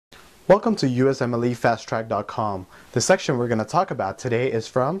Welcome to USMLEFasttrack.com. The section we're going to talk about today is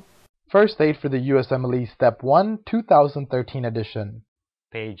from First Aid for the USMLE Step 1, 2013 edition.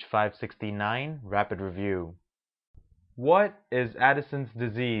 Page 569, Rapid Review. What is Addison's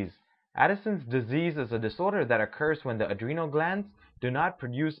disease? Addison's disease is a disorder that occurs when the adrenal glands do not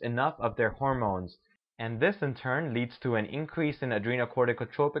produce enough of their hormones, and this in turn leads to an increase in adrenocortical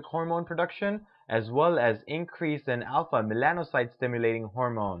hormone production as well as increase in alpha melanocyte stimulating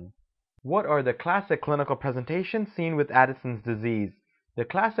hormone. What are the classic clinical presentations seen with Addison's disease? The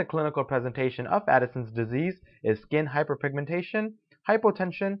classic clinical presentation of Addison's disease is skin hyperpigmentation,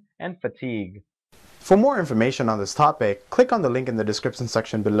 hypotension, and fatigue. For more information on this topic, click on the link in the description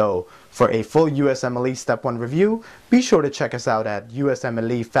section below. For a full USMLE Step 1 review, be sure to check us out at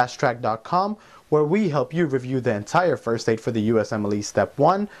USMLEFasttrack.com, where we help you review the entire first aid for the USMLE Step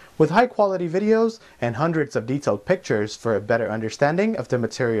 1 with high-quality videos and hundreds of detailed pictures for a better understanding of the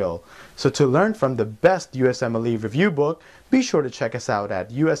material. So to learn from the best USMLE review book, be sure to check us out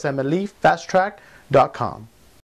at USMLEFasttrack.com.